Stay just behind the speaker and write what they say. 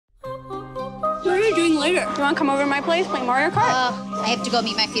later. You wanna come over to my place, play Mario Kart? I have to go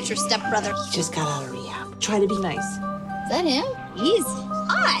meet my future stepbrother. He just got out of rehab. Try to be nice. Is that him? He's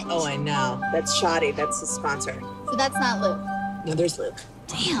hot. Oh, I know. That's Shoddy. That's the sponsor. So that's not Luke. No, there's Luke.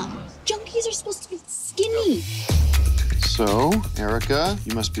 Damn, junkies are supposed to be skinny. So, Erica,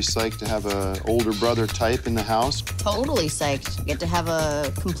 you must be psyched to have a older brother type in the house. Totally psyched. Get to have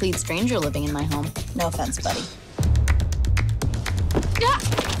a complete stranger living in my home. No offense, buddy.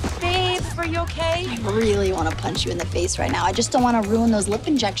 Babe, are you okay? I really want to punch you in the face right now. I just don't want to ruin those lip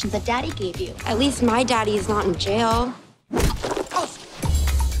injections that Daddy gave you. At least my daddy is not in jail.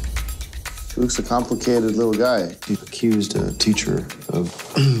 Luke's a complicated little guy. He accused a teacher of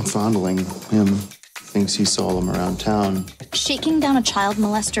fondling him. Thinks he saw him around town. Shaking down a child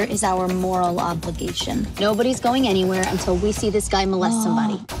molester is our moral obligation. Nobody's going anywhere until we see this guy molest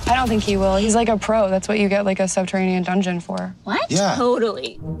somebody. I don't think he will. He's like a pro. That's what you get like a subterranean dungeon for. What? Yeah.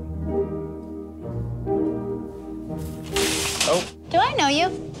 Totally. Oh, Do I know you?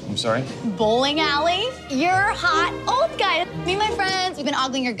 I'm sorry? Bowling alley? You're hot old guy. Me and my friends, we've been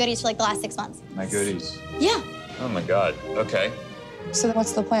ogling your goodies for like the last 6 months. My goodies. Yeah. Oh my God. Okay. So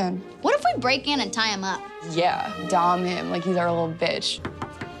what's the plan? What if we break in and tie him up? Yeah, dom him like he's our little bitch.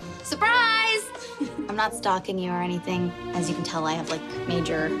 Surprise! I'm not stalking you or anything. As you can tell, I have like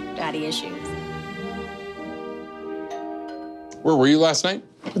major daddy issues. Where were you last night?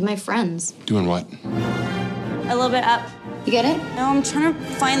 With my friends. Doing what? A little bit up. You get it? No, I'm trying to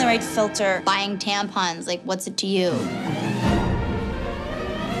find the right filter. Buying tampons, like what's it to you?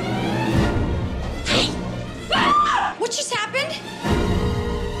 What just happened?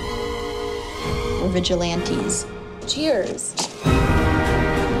 We're vigilantes. Cheers.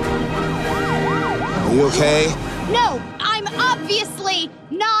 Are you okay? No, I'm obviously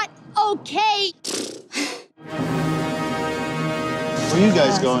not okay. Where are you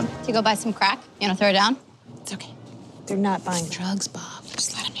guys going? To go buy some crack? You wanna throw it down? It's okay. They're not buying drugs, Bob.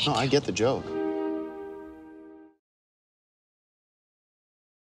 Just let him hang No, I get the joke.